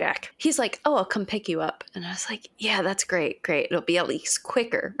friend, Jack, he's like, oh, I'll come pick you up. And I was like, yeah, that's great. It'll be at least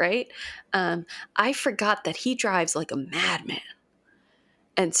quicker, right? I forgot that he drives like a madman.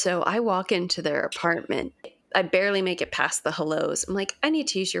 And so I walk into their apartment. I barely make it past the hellos. I'm like, I need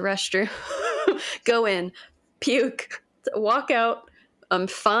to use your restroom. Go in, puke, walk out. I'm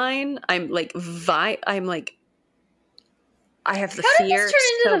fine. I'm like, I have the How did this fear turn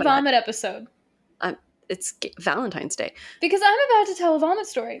into so the bad. vomit episode? It's Valentine's Day. Because I'm about to tell a vomit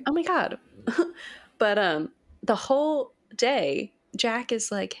story. Oh my God. But the whole day, Jack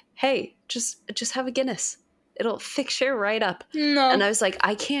is like, hey, just have a Guinness. It'll fix you right up. No. And I was like,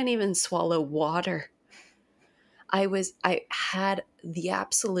 I can't even swallow water. I had the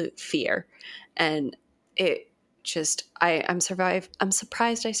absolute fear, and it just, I'm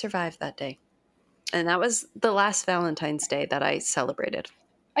surprised I survived that day. And that was the last Valentine's Day that I celebrated.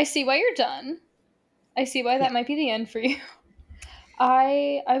 I see why you're done. I see why Yeah. that might be the end for you.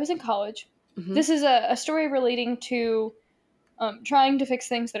 I was in college. Mm-hmm. This is a story relating to trying to fix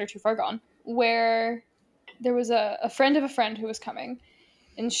things that are too far gone, where there was a friend of a friend who was coming,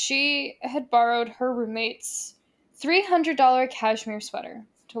 and she had borrowed her roommate's $300 cashmere sweater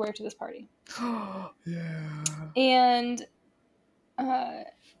to wear to this party. Yeah. And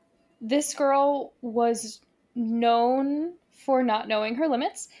this girl was known for not knowing her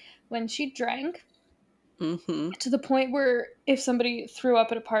limits when she drank, Mm-hmm. to the point where if somebody threw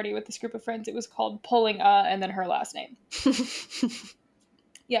up at a party with this group of friends, it was called pulling and then her last name.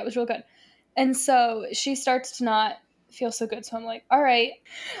 Yeah, it was real good. And so she starts to not feel so good. So I'm like, all right.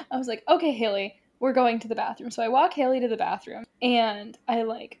 I was like, okay, Haley, we're going to the bathroom. So I walk Haley to the bathroom and I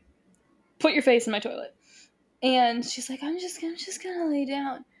like put your face in my toilet. And she's like, I'm just gonna lay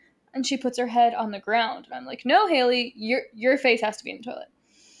down. And she puts her head on the ground. And I'm like, no, Haley, your face has to be in the toilet.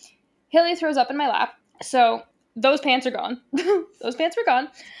 Haley throws up in my lap. So those pants are gone. Those pants were gone.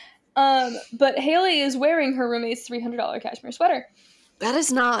 But Haley is wearing her roommate's $300 cashmere sweater. That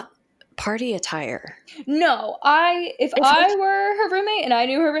is not party attire. No, if I were her roommate and I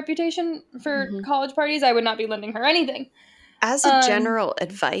knew her reputation for college parties, I would not be lending her anything. As a general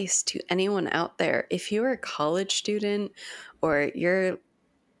advice to anyone out there, if you're a college student or you're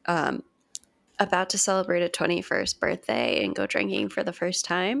about to celebrate a 21st birthday and go drinking for the first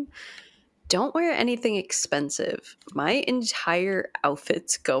time, don't wear anything expensive. My entire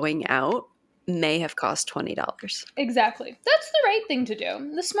outfits going out may have cost $20. Exactly. That's the right thing to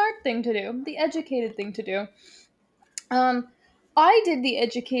do. The smart thing to do. The educated thing to do. Um, I did the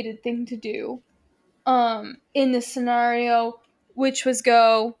educated thing to do in this scenario, which was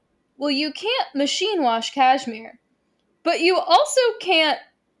go, well, you can't machine wash cashmere, but you also can't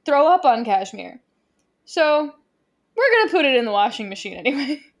throw up on cashmere. So we're going to put it in the washing machine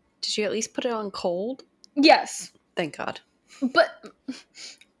anyway. Did you at least put it on cold? Yes. Thank God. But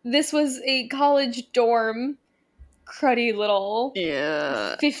this was a college dorm, cruddy little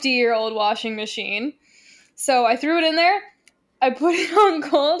Yeah. 50-year-old washing machine. So I threw it in there, I put it on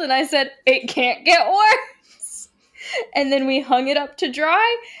cold, and I said, it can't get worse. And then we hung it up to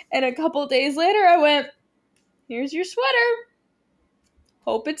dry, and a couple days later I went, here's your sweater.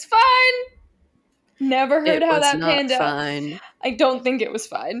 Hope it's fine. Never heard It how was that not panned out. fine. I don't think it was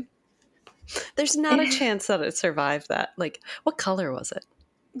fine. There's not a chance that it survived that. Like, what color was it?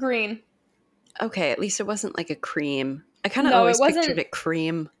 Green. Okay, at least it wasn't like a cream. I kind of No, it always pictured wasn't. it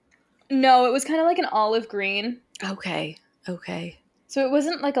cream. No, it was kind of like an olive green. Okay. So it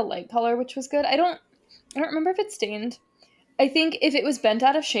wasn't like a light color, which was good. I don't remember if it stained. I think if it was bent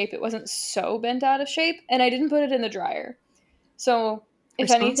out of shape, it wasn't so bent out of shape, and I didn't put it in the dryer. So, if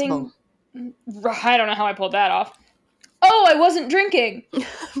Responsible. anything, I don't know how I pulled that off. Oh, I wasn't drinking.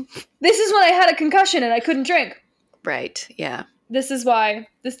 This is when I had a concussion and I couldn't drink. Right, yeah. This is why.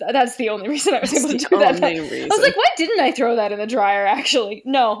 That's the only reason I was That's able to the do that. only I reason. was like, why didn't I throw that in the dryer, actually?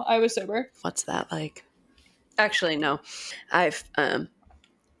 No, I was sober. What's that like? Actually, no. I've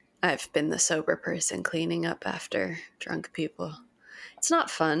been the sober person cleaning up after drunk people. It's not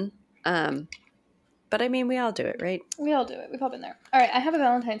fun. But I mean, we all do it, right? We all do it. We've all been there. All right, I have a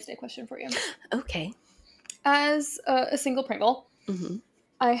Valentine's Day question for you. Okay. As a single Pringle, Mm-hmm.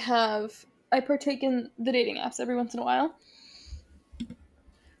 I partake in the dating apps every once in a while.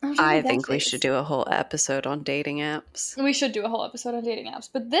 I think we should do a whole episode on dating apps. We should do a whole episode on dating apps.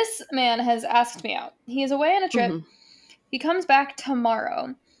 But this man has asked me out. He is away on a trip. Mm-hmm. He comes back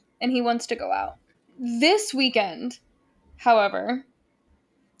tomorrow, and he wants to go out. This weekend, however,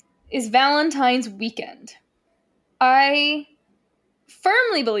 is Valentine's weekend. I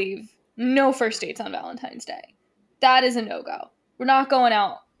firmly believe no first dates on Valentine's Day. That is a no-go. We're not going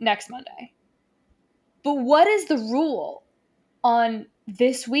out next Monday. But what is the rule on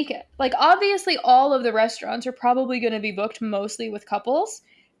this weekend? Like, obviously, all of the restaurants are probably going to be booked mostly with couples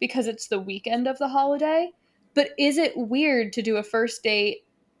because it's the weekend of the holiday. But is it weird to do a first date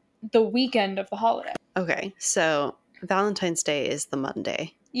the weekend of the holiday? Okay, so Valentine's Day is the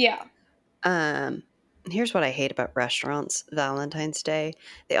Monday. Yeah. Here's what I hate about restaurants Valentine's Day.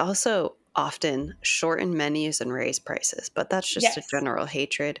 They also often shorten menus and raise prices, but that's just a general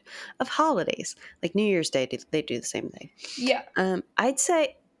hatred of holidays. Like New Year's Day, they do the same thing. Yeah. I'd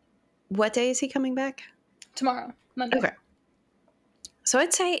say, what day is he coming back? Tomorrow, Monday. Okay. So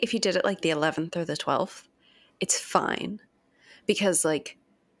I'd say if you did it like the 11th or the 12th, it's fine. Because like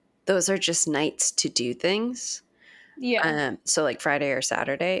those are just nights to do things. Yeah. So like Friday or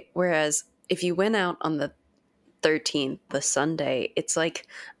Saturday. Whereas if you went out on the 13th, the Sunday, it's like,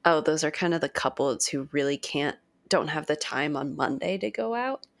 oh, those are kind of the couples who really don't have the time on Monday to go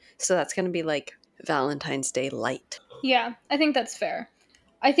out. So that's going to be like Valentine's Day light. Yeah, I think that's fair.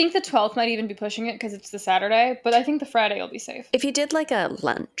 I think the 12th might even be pushing it because it's the Saturday, but I think the Friday will be safe. If you did like a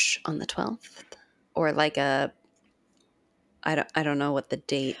lunch on the 12th or like I don't know what the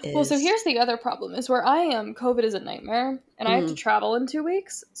date is. Well, so here's the other problem is where I am, COVID is a nightmare, and I have to travel in 2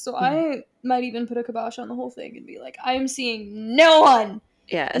 weeks, so I might even put a kibosh on the whole thing and be like, I am seeing no one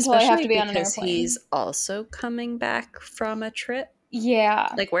until I have to be on an airplane. He's also coming back from a trip. Yeah.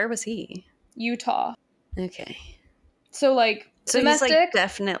 Like, where was he? Utah. Okay. So, like, so domestic. He's, like,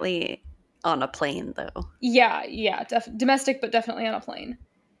 definitely on a plane, though. Yeah, domestic, but definitely on a plane.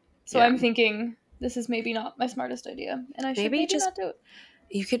 So I'm thinking this is maybe not my smartest idea, and I should maybe just not do it.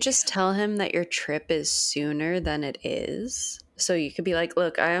 You could just tell him that your trip is sooner than it is. So you could be like,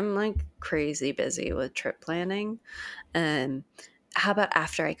 look, I am like crazy busy with trip planning. How about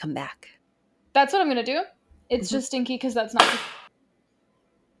after I come back? That's what I'm going to do. It's just stinky because that's not...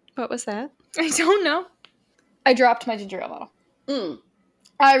 What was that? I don't know. I dropped my ginger ale bottle.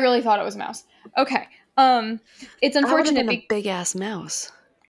 I really thought it was a mouse. Okay. It's unfortunate. A big ass mouse.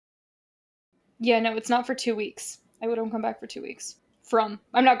 Yeah, no, it's not for 2 weeks. I wouldn't come back for 2 weeks. I'm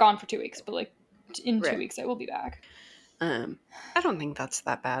not gone for 2 weeks, but like in 2 weeks I will be back. I don't think that's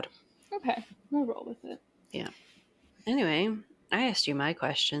that bad. Okay, we'll roll with it. Yeah. Anyway, I asked you my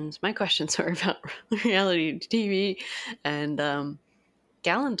questions. My questions are about reality TV and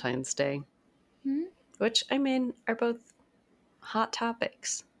Valentine's Day, Hmm? which I mean are both hot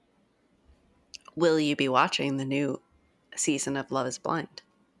topics. Will you be watching the new season of Love is Blind?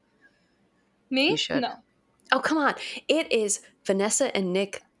 You Me? should. No. Oh, come on. It is Vanessa and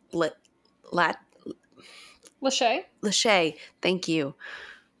Nick Lat- Lachey? Lachey. Thank you.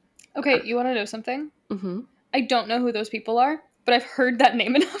 Okay, you want to know something? Hmm. I don't know who those people are, but I've heard that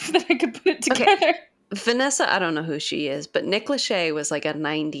name enough that I could put it Okay. together. Vanessa, I don't know who she is, but Nick Lachey was like a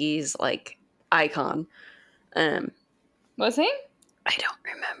 90s like icon. Um, Was he? I don't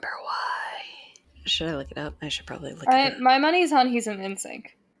remember why. Should I look it up? I should probably look it up. My money's on he's an NSYNC.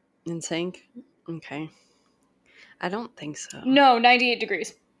 In sync? Okay. I don't think so. No, 98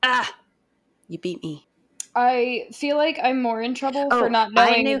 Degrees. Ah! You beat me. I feel like I'm more in trouble for Oh, not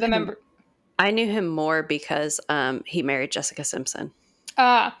I knowing knew the him. member. I knew him more because he married Jessica Simpson.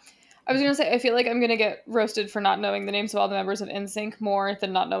 Ah, I was gonna say I feel like I'm gonna get roasted for not knowing the names of all the members of NSYNC more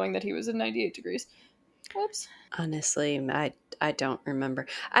than not knowing that he was in 98 Degrees. Whoops. Honestly, I don't remember.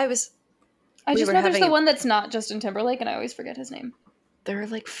 I We just were know there's the having, one that's not Justin Timberlake, and I always forget his name. there were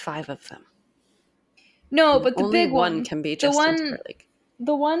like 5 of them. No, And but the only big one one, can be the Justin one, Timberlake.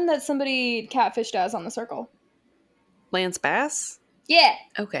 the one that somebody catfished as on the circle. Lance Bass? Yeah,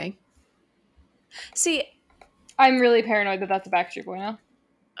 Okay. See, I'm really paranoid that that's a Backstreet Boy now.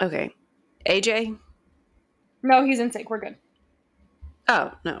 okay. AJ? No, he's in sync. We're good.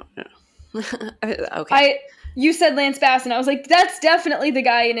 Oh, no, no. Okay. You said Lance Bass, and I was like, that's definitely the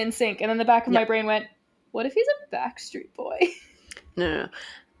guy in NSYNC. And then the back of my Yep. brain went, what if he's a Backstreet Boy? No, no, no.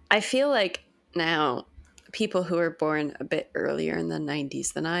 I feel like now people who were born a bit earlier in the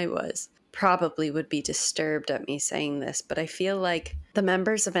 90s than I was probably would be disturbed at me saying this, but I feel like the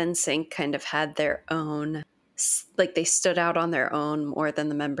members of NSYNC kind of had their own, like they stood out on their own more than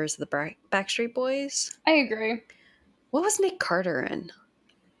the members of the Backstreet Boys. I agree. What was Nick Carter in?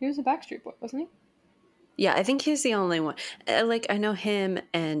 He was a Backstreet Boy, wasn't he? Yeah, I think he's the only one. Like I know him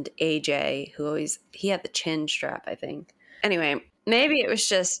and AJ, who always he had the chin strap, I think. Anyway, maybe it was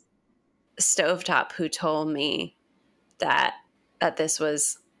just Stovetop who told me that this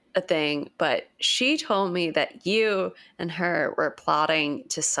was a thing, but she told me that you and her were plotting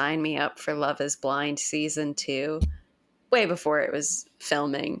to sign me up for Love is Blind season 2 way before it was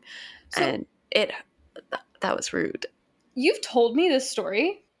filming, So and that was rude. you've told me this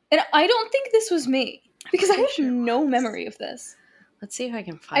story, and I don't think this was me I'm because I pretty have sure it no was. memory of this. Let's see if I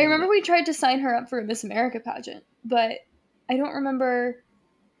can I find remember it. we tried to sign her up for a Miss America pageant, but I don't remember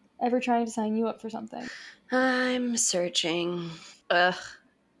ever trying to sign you up for something. I'm searching. Ugh.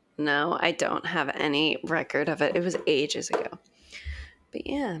 No, I don't have any record of it. It was ages ago. But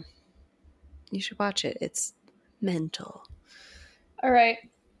yeah, you should watch it. It's mental. All right,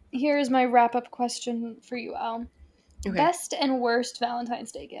 here's my wrap up question for you, Al. Okay. Best and worst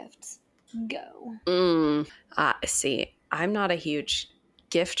Valentine's Day gifts. Go. See, I'm not a huge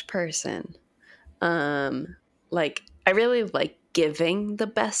gift person. Like I really like giving the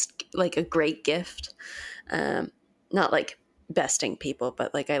best, like a great gift. Um, Not like besting people,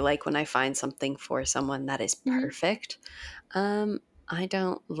 but like I like when I find something for someone that is Mhm. perfect. I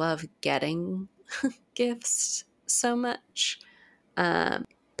don't love getting gifts so much.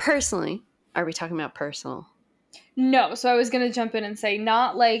 Personally, are we talking about personal? No, so I was gonna jump in and say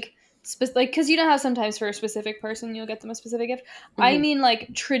not like like because you know how sometimes for a specific person you'll get them a specific gift. I Mm-hmm. mean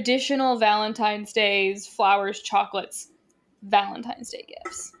like traditional Valentine's Days, flowers, chocolates, Valentine's Day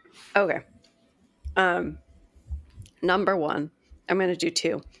gifts. Okay. Um, Number one, I'm going to do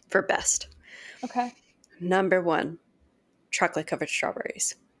 2 for best. Okay. Number 1, chocolate covered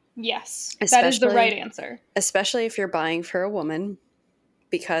strawberries. Yes, that is the right Especially answer. especially if you're buying for a woman,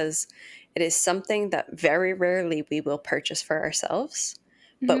 because it is something that very rarely we will purchase for ourselves,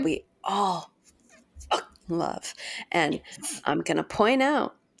 but Hmm. we all love. And I'm going to point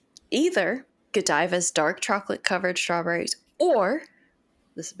out either Godiva's dark chocolate covered strawberries or,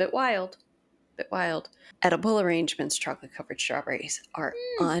 this is a bit wild, Edible Arrangements chocolate covered strawberries are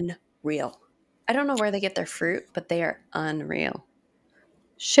unreal. I don't know where they get their fruit, but they are unreal.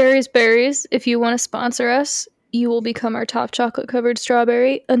 Sherry's Berries, if you want to sponsor us, you will become our top chocolate covered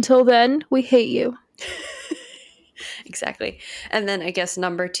strawberry. Until then, we hate you. Exactly. And then I guess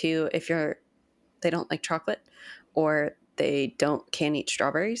number 2, if they don't like chocolate or they can't eat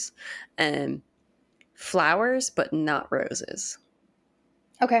strawberries, and flowers but not roses.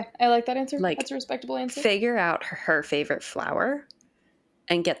 Okay, I like that answer. Like That's a respectable answer. figure out her favorite flower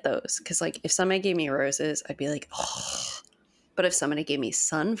and get those, because like if somebody gave me roses, I'd be like, oh. But if somebody gave me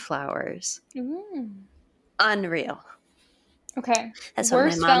sunflowers, Mm. unreal. Okay. That's what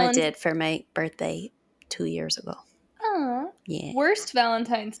my mama did for my birthday 2 years ago. Oh. Yeah. Worst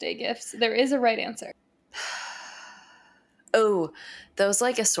Valentine's Day gifts. There is a right answer. Oh, those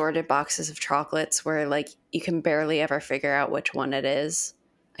like assorted boxes of chocolates where like you can barely ever figure out which one it is.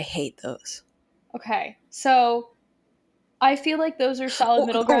 I hate those. Okay. So I feel like those are solid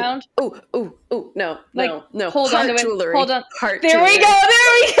middle ground. No. Hold on to Heart it. jewelry. Hold on. Heart There jewelry. we go.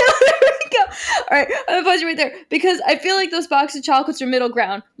 There we go. There we go. All right. I'm gonna pause you right there because I feel like those boxes of chocolates are middle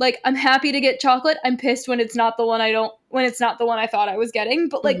ground. Like I'm happy to get chocolate. I'm pissed when it's not the one I thought I was getting.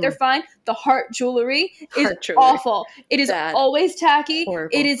 But like they're fine. The heart jewelry is awful. It is Bad. always tacky.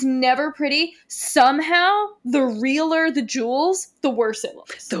 Horrible. It is never pretty. Somehow, the realer the jewels, the worse it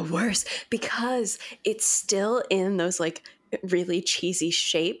looks. The worst because it's still in those like really cheesy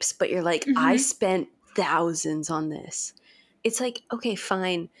shapes, but you're like, I spent thousands on this. It's like, okay,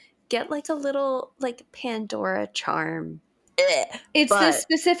 fine. Get like a little like Pandora charm. It's this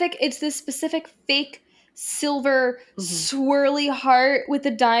specific fake silver swirly heart with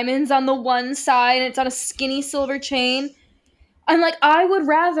the diamonds on the one side and it's on a skinny silver chain. I'm like, I would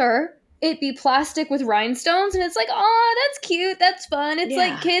rather it be plastic with rhinestones and it's like, oh, that's cute, that's fun. It's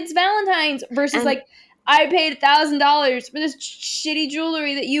like kids' Valentines versus like I paid $1,000 for this shitty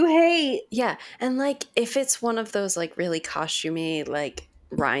jewelry that you hate. Yeah, and like if it's one of those like really costumey like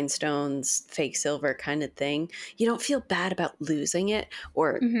rhinestones, fake silver kind of thing, you don't feel bad about losing it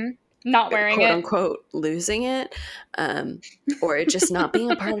or not wearing quote it, unquote losing it, or it just not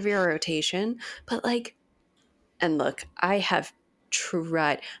being a part of your rotation. But like, and look, I have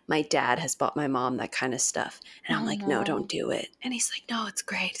tried. My dad has bought my mom that kind of stuff, and I'm like, no, don't do it. And he's like, no, it's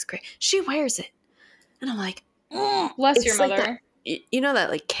great, it's great. She wears it, and I'm like, bless your mother. Like you know that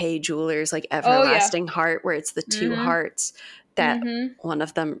like K Jewelers like everlasting heart where it's the two hearts that one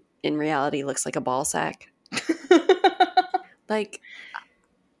of them in reality looks like a ball sack. Like,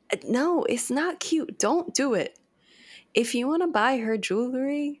 no, it's not cute. Don't do it. If you want to buy her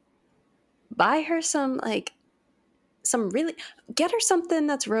jewelry, buy her some really, get her something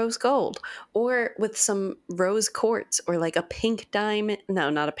that's rose gold or with some rose quartz or like a pink diamond. No,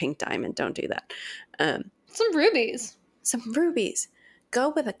 not a pink diamond. Don't do that. Some rubies. Go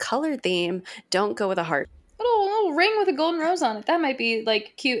with a color theme. Don't go with a heart. A little ring with a golden rose on it. That might be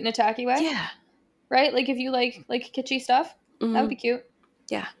like cute in a tacky way. Yeah. Right? Like if you like kitschy stuff, that would be cute.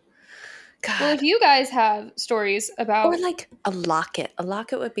 Yeah. God. Well, if you guys have stories about... Or like a locket. A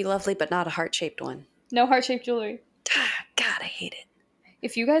locket would be lovely, but not a heart-shaped one. No heart-shaped jewelry. God, I hate it.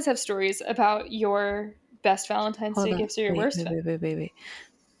 If you guys have stories about your best Valentine's Day gifts or your worst... Wait.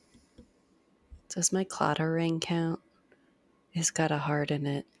 Does my Claddagh ring count? It's got a heart in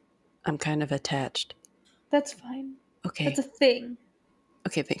it. I'm kind of attached. That's fine. Okay. That's a thing.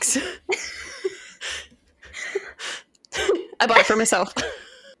 Okay, thanks. I bought it for myself.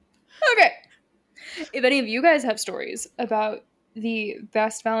 Okay. If any of you guys have stories about the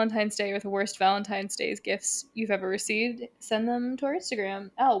best Valentine's Day or the worst Valentine's Day's gifts you've ever received, send them to our Instagram.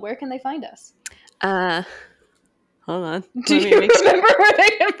 Elle, where can they find us? Hold on. Do you remember where they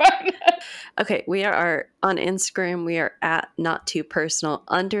can find us? Okay, we are on Instagram. We are at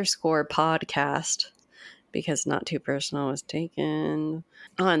 @nottoopersonal_podcast because Not Too Personal was taken.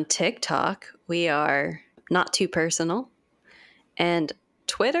 On TikTok, we are Not Too Personal. And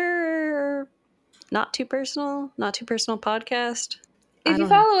Twitter, Not Too Personal podcast. If you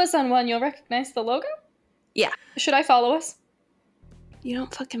follow us on one, you'll recognize the logo? Yeah. Should I follow us? You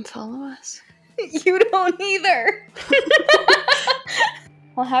don't fucking follow us. You don't either.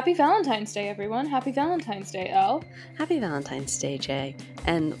 Well, happy Valentine's Day, everyone. Happy Valentine's Day, Elle. Happy Valentine's Day, Jay.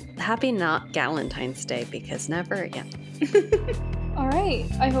 And happy not Galentine's Day, because never again. All right.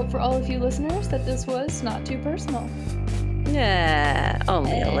 I hope for all of you listeners that this was not too personal. Yeah,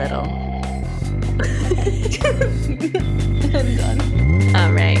 only a little.